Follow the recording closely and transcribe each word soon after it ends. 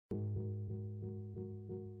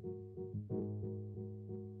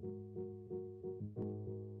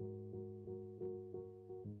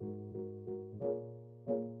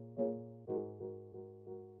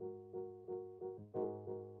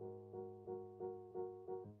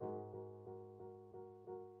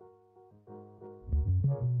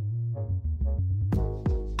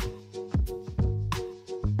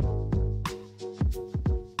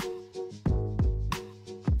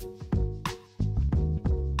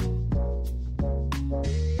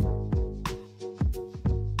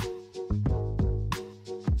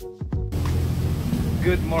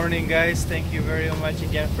Good morning, guys. Thank you very much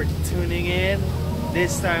again for tuning in.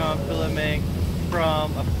 This time I'm filming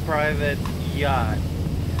from a private yacht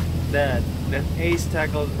that Ace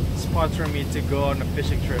Tackle sponsored me to go on a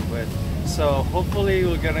fishing trip with. So hopefully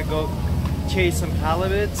we're gonna go chase some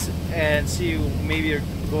halibuts and see, maybe you're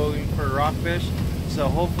going for rockfish. So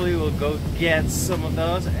hopefully we'll go get some of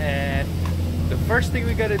those, and the first thing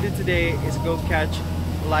we gotta do today is go catch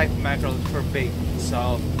live mackerel for bait.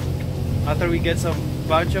 So after we get some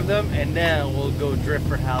bunch of them, and then we'll go drift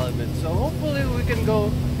for halibut. So hopefully we can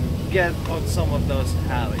go get on some of those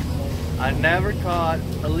halis. I never caught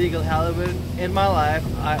a legal halibut in my life.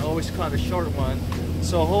 I always caught a short one.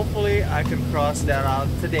 So hopefully I can cross that out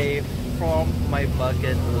today from my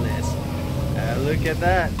bucket list. Look at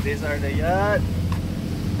that. These are the yacht.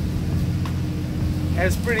 And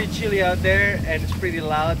it's pretty chilly out there, and it's pretty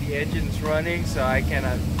loud. The engine's running, so I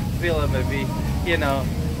cannot film maybe, you know,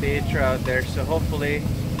 the intro out there. So hopefully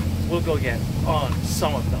we'll go get on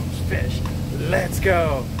some of those fish. Let's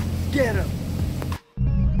go get them.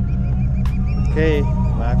 Okay,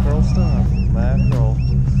 mackerel stuff. Mackerel.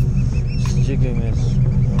 This jigging is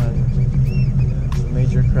one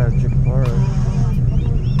major crab jig part.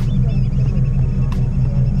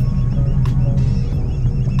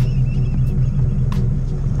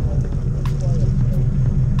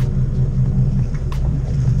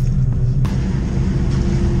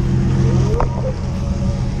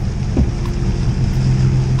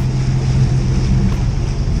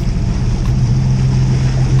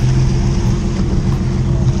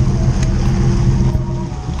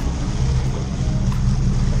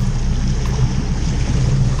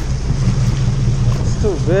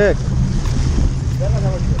 Too big.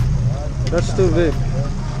 That's too big.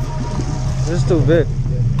 This is too big.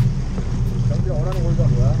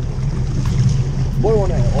 뭘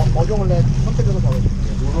원해? 어종을 내 선택해서 잡아줄게.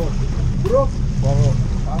 우럭? 광어.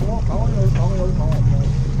 광어는 여기 광어.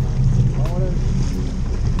 광어는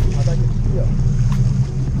바닥에 튀겨.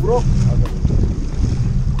 우럭?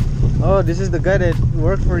 Oh, this is the guy that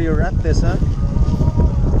worked for your Raptors, huh?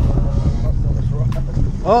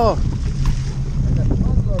 Oh.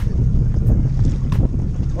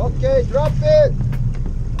 Okay, drop it.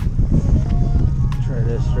 Try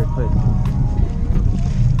this real quick.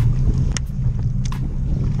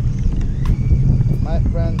 My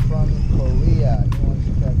friend from Korea, he wants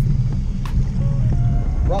to catch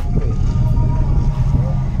rockfish.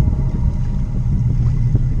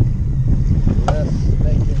 Let's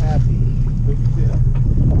make you happy.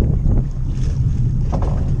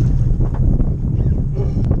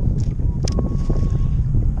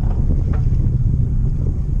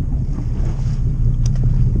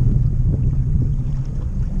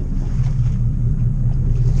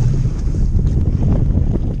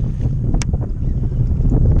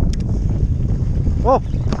 Oh!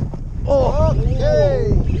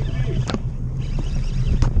 Okay!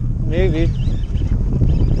 Maybe.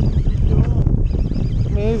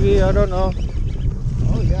 Maybe, I don't know.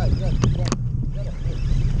 Oh yeah, you got a fish.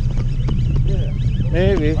 Yeah.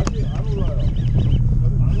 Maybe.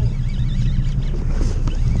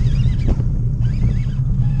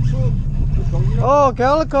 Oh,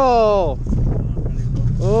 calico!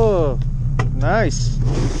 Oh, nice.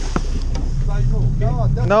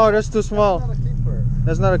 No, that's too small.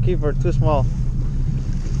 That's not a keeper, too small.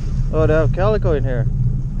 Oh, they have calico in here.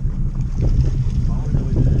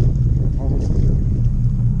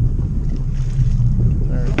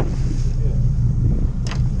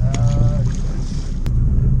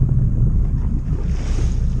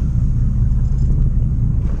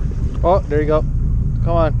 Oh, there you go.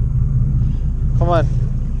 Come on. Come on.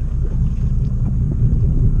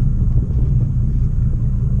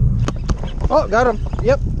 Oh, got him.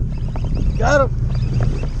 Yep. Got him.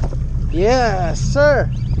 Yes, sir.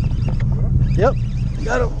 Yep,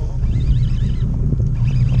 got him.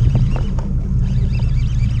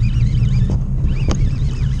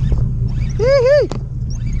 Hee-hee.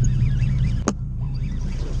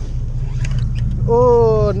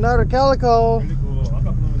 Oh, another calico.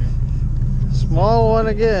 Small one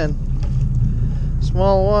again.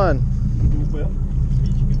 Small one.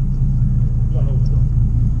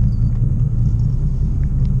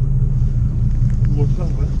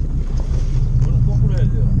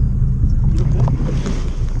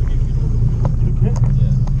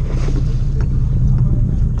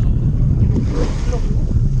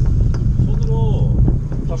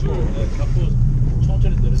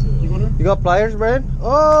 You got pliers, Brad?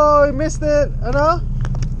 Oh, you missed it. I know.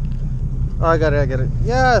 Oh, I got it.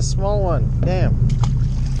 Yeah, small one. Damn.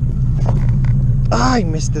 Ah, I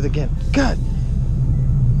missed it again. God.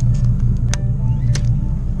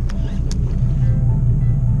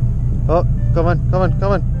 Oh, come on, come on,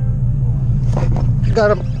 come on.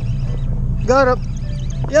 Got him. Got him.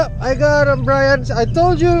 Yep, I got him, Brian. I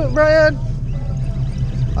told you, Brian.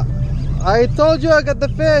 I told you I got the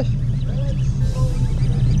fish.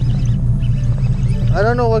 I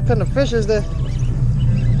don't know what kind of fish is this.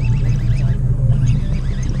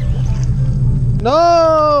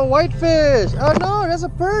 No, whitefish. Oh no, that's a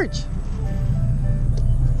perch.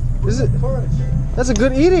 Is it? That's a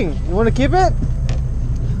good eating. You want to keep it?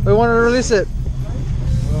 Or you want to release it?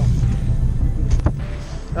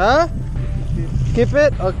 Huh? Keep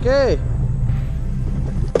it? Okay.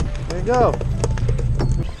 There you go.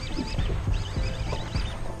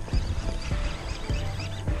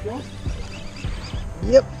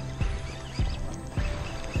 Yep.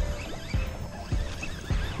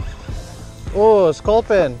 Oh,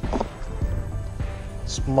 sculpin.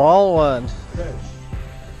 Small one.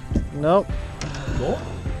 Nope.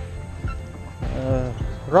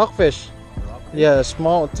 Rockfish. Yeah,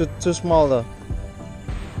 small. Too small though.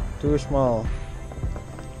 Too small.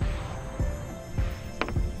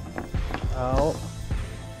 Ow.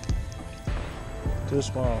 Too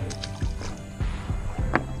small.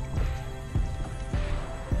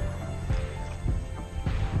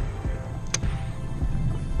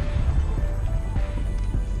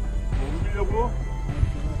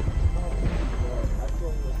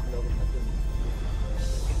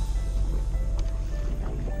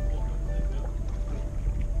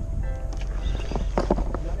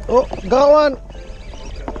 Oh, got one.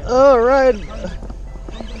 All right.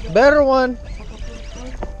 Better one.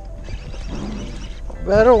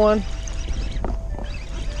 Better one.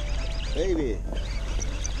 Baby.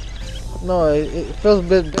 No, it feels a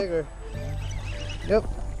bit bigger. Yep.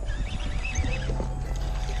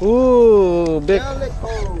 Ooh, big.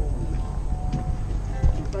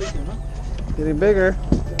 Getting bigger.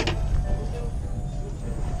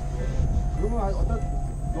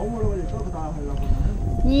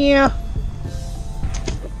 Yeah.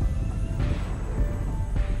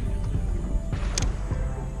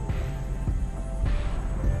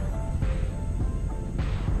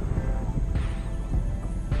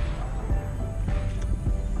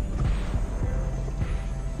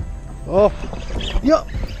 Oh, yeah.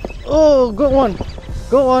 Oh, good one.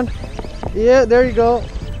 Good one. Yeah, there you go.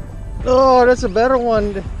 Oh, that's a better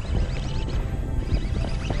one.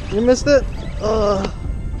 You missed it?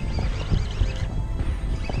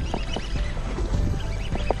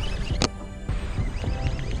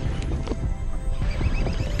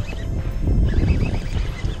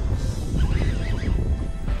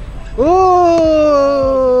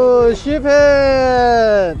 Ooh,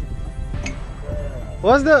 sheephead.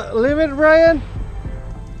 What's the limit, Brian?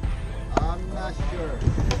 I'm not sure.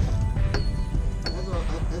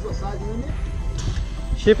 That's what size limit?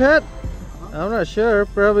 Sheephead? I'm not sure.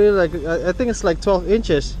 Probably like I think it's like 12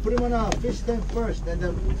 inches. Put him on a fish tank first, and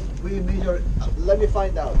then we measure. Let me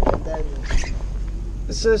find out, and then.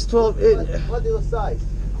 It says 12 inches. What is the size?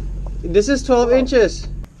 This is 12 inches.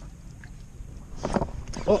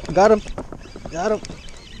 Oh, got him. Got him.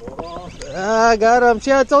 Ah, got him.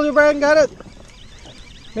 See, I told you, Brian, got it.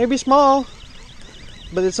 Maybe small,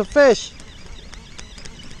 but it's a fish.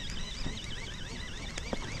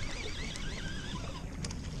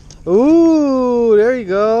 Ooh, there you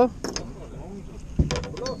go.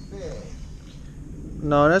 Bluefish.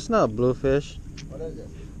 No, that's not a bluefish. What is it?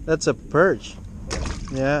 That's a perch.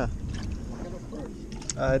 Yeah.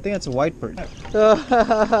 I think it's a white perch.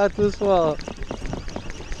 Too small.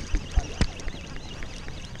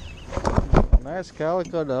 Nice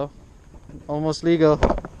calico though. Almost legal.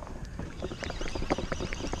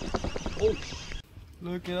 Oh.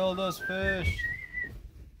 Look at all those fish.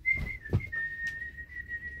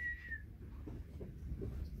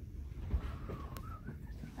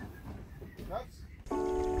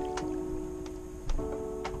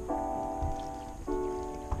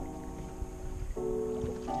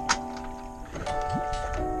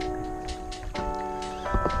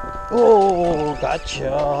 Oh,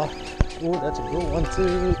 gotcha. Oh, that's a good one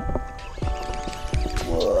too.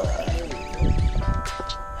 Whoa.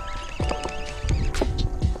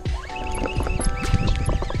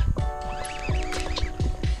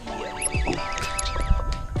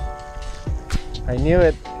 I knew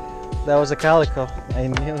it. That was a calico. I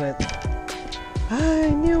knew it. I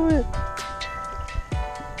knew it.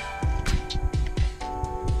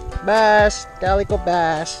 Bass. Calico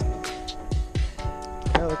bass.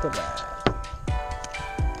 Calico bass.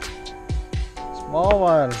 Small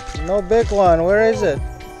one. No big one. Where is it?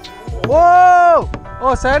 Whoa!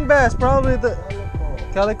 Oh, sand bass. Probably the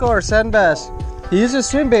calico or sand bass. He uses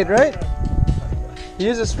swim bait, right? He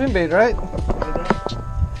uses swim bait, right?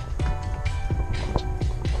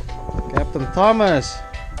 Thomas,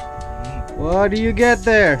 what do you get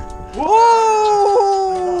there?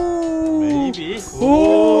 Whoa! Maybe.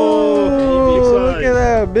 Oh, look at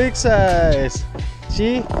that, big size.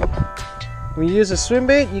 See, when you use a swim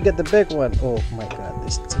bait, you get the big one. Oh my God,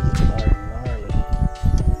 these teeth are gnarly.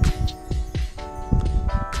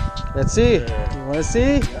 Let's see. You want to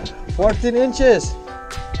see? 14 inches.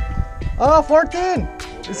 Oh, 14.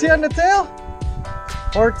 You see on the tail?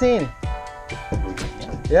 14.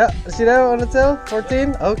 Yeah, see that on the tail?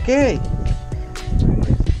 14? Okay.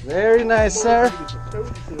 Very nice, sir.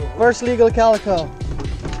 First legal calico.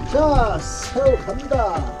 자, 새우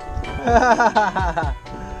갑니다.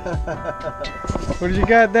 What did you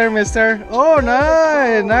got there, mister? Oh,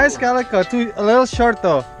 nice. Nice calico. A little short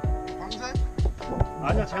though.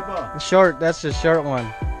 아니야, 제발. Short, that's the short one.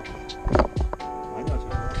 아니야,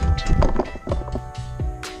 제발.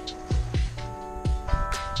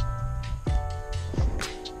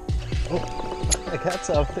 I got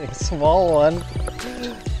something. Small one.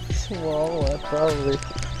 Small one, probably.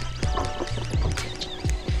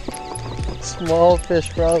 Small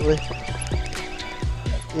fish, probably.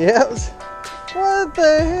 Yep. What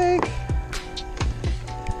the heck?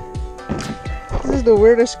 This is the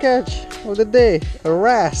weirdest catch of the day. A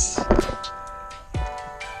wrasse. A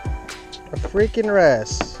freaking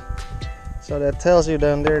wrasse. So that tells you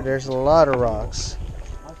down there there's a lot of rocks.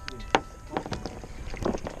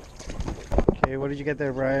 Okay, what did you get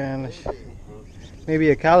there, Brian?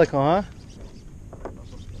 Maybe a calico, huh?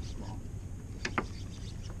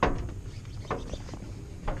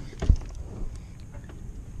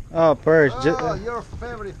 Oh, perch. Oh, your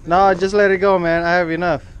favorite fish. No, just let it go, man. I have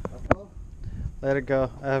enough. Let it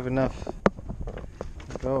go. I have enough.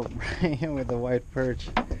 Go, Brian, with the white perch.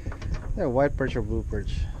 Yeah, white perch or blue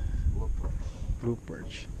perch? Blue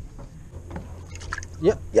perch.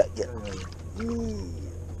 Yep.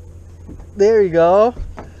 There you go.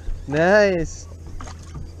 Nice.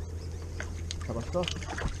 잡았어?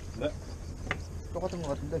 네. 똑같은 거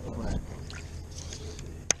같은데 기분에.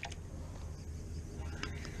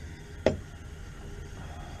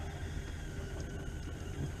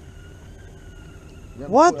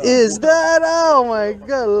 What is that? Oh my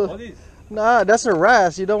God. 어디? Nah, that's a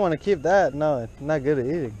wrasse. You don't want to keep that. No, it's not good at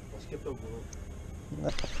eating. 맛있겠다고.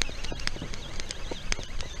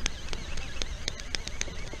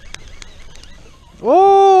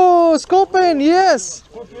 Oh, scorpion! Yes,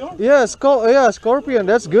 Scorpion? yes, scorpion.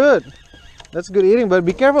 That's good. That's good eating, but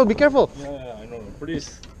be careful. Be careful. Yeah, I know.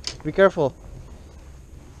 Please. Be careful.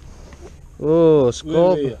 Oh,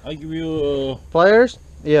 scorpion. Wait, I give you. Pliers?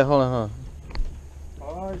 Yeah, hold on.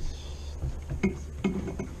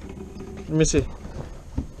 Let me see.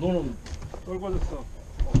 No. 떨궈졌어.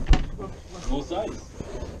 No size.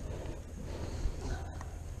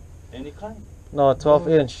 Any kind? No, 12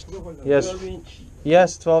 inch. Yes, 12 inch.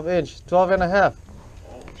 yes, 12 inch. 12 and a half.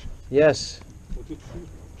 Yes. 어떻게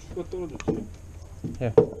추가 떨어졌지?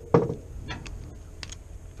 Here.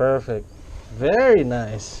 Perfect. Very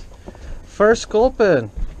nice. First scorpion.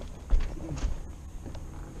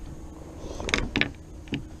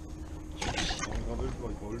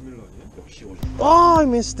 Oh, I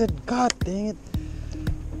missed it. God dang it.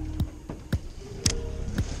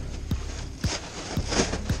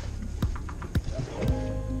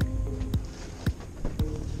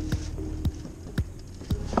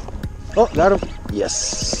 Oh, got him.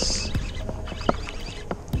 Yes.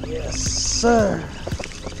 Yes, sir.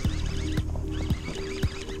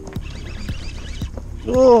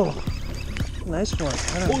 Oh, nice one.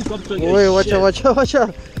 오, 깜짝이야. Wait, watch out, watch out, watch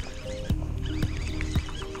out.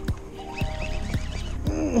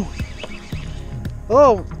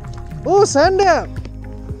 Oh, sand dab.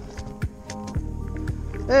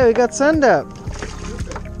 Hey, we got sand dab.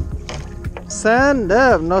 Sand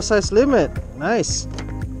dab, no size limit. Nice.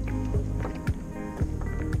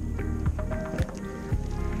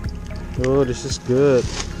 Oh, this is good.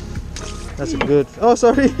 That's a good. Oh,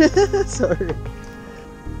 sorry. Sorry.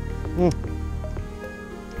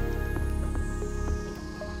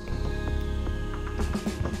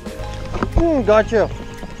 Gotcha.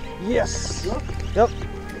 Yes. Yep.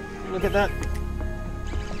 Look at that.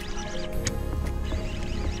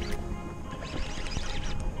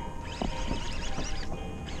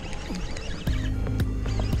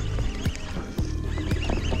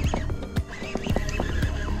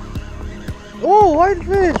 Oh,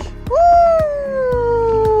 whitefish.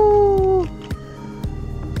 Woo!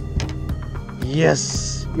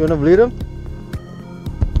 Yes. You wanna bleed him?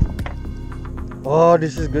 Oh,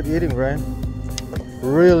 this is good eating, Brian.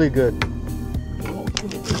 Really good.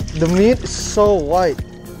 The meat is so white.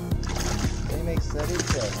 They make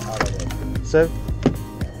ceviche out of it. So,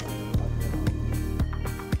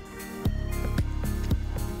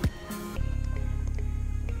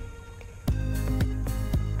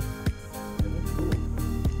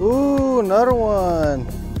 another one.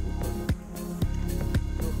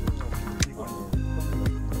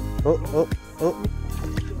 Oh.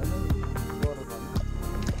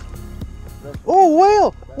 Oh,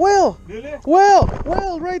 whale! Really?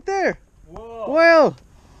 Whale right there. Wow. Whale.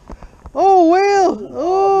 Oh, whale.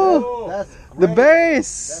 Oh, That's the great.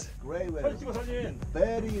 base. That's great whale. 사진 찍어 사진.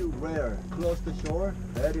 Very rare. Close to shore.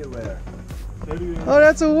 Very rare. Oh,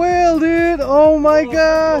 that's a whale, dude. Oh my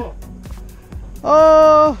god.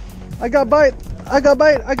 Oh, I got bite. I got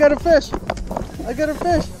a fish.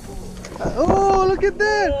 Oh, look at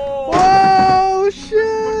that. Wow,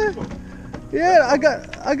 shit. Yeah, I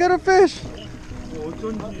got a fish.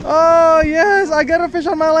 Oh, yes, I got a fish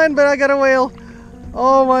on my line, but I got a whale.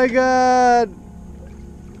 Oh my god.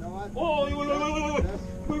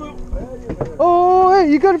 Oh,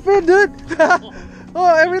 hey, you got a fish, dude.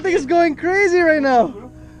 Oh, everything is going crazy right now.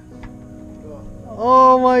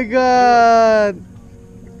 Oh my god.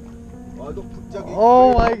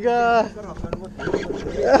 Oh my god.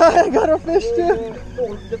 I got a fish too.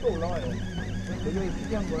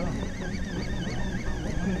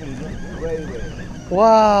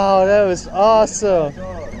 Wow, that was awesome.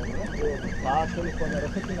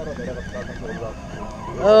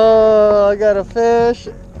 Oh, I got a fish.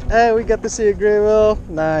 Hey, we got to see a gray whale.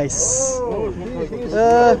 Nice.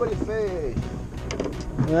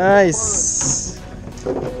 Nice.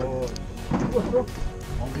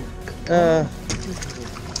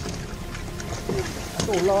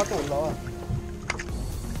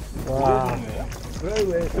 Wow.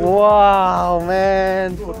 Wow,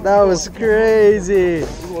 man. That was crazy.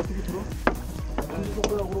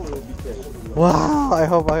 Wow, I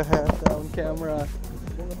hope I have that on camera.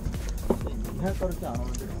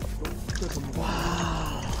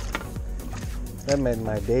 Wow. That made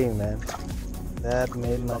my day, man. That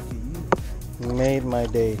made my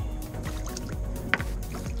day.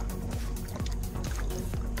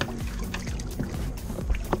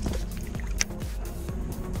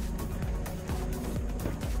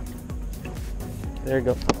 There you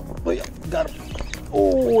go. Oh yeah, got him.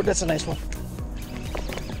 Oh, that's a nice one.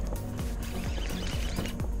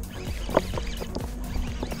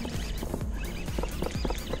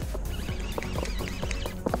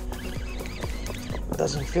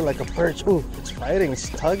 Doesn't feel like a perch. Ooh, it's fighting, it's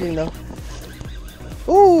tugging though.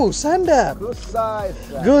 Ooh, sand dab. Good size.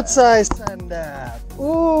 Good size sand dab.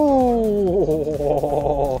 Ooh.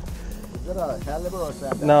 Is that a caliber or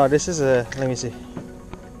sand? No, this is a, let me see.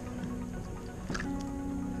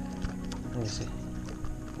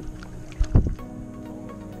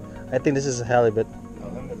 I think this is a halibut.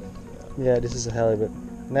 Yeah, this is a halibut.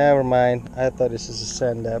 Never mind. I thought this is a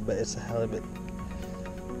sand dab, but it's a halibut.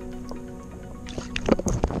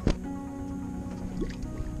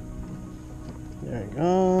 There you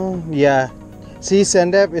go. Yeah. See,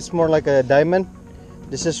 sand dab, it's more like a diamond.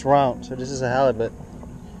 This is round, so this is a halibut.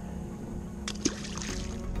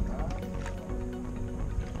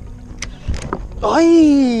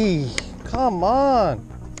 Oi! Come on.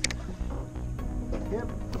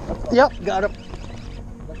 Yep, got him.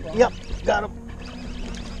 Yep, got him.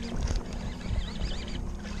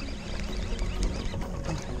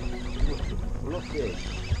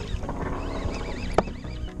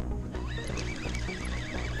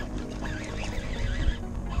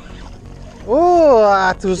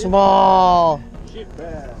 Oh, too small.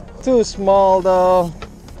 Too small though.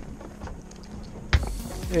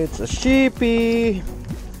 It's a sheepy.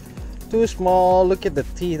 Too small. Look at the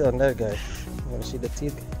teeth on that guy. You wanna see the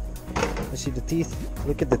teeth? You see the teeth?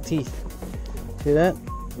 Look at the teeth. See that?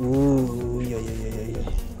 Ooh, yeah.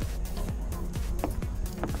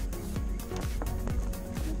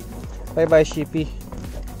 Bye bye, sheepy.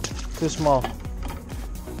 Too small.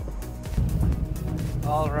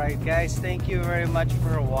 Alright guys, thank you very much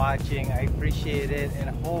for watching. I appreciate it, and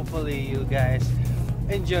hopefully you guys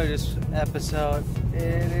enjoy this episode.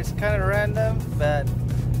 It is kind of random, but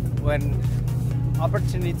when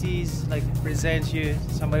opportunities like present you,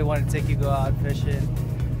 somebody want to take you go out fishing,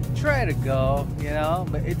 try to go, you know.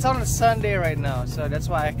 But it's on a Sunday right now, so that's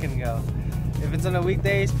why I can go. If it's on the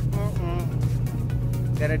weekdays,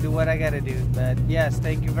 gotta do what I gotta do. But yes,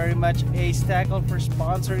 thank you very much Ace Tackle for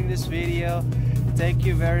sponsoring this video. Thank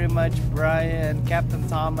you very much Brian, Captain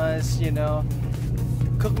Thomas, you know,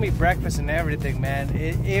 cook me breakfast and everything, man.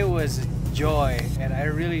 It was a joy, and I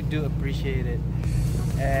really do appreciate it.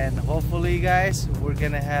 And hopefully guys, we're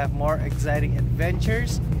gonna have more exciting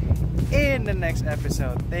adventures in the next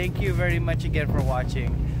episode. Thank you very much again for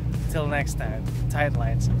watching. Till next time, tight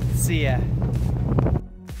lines. See ya.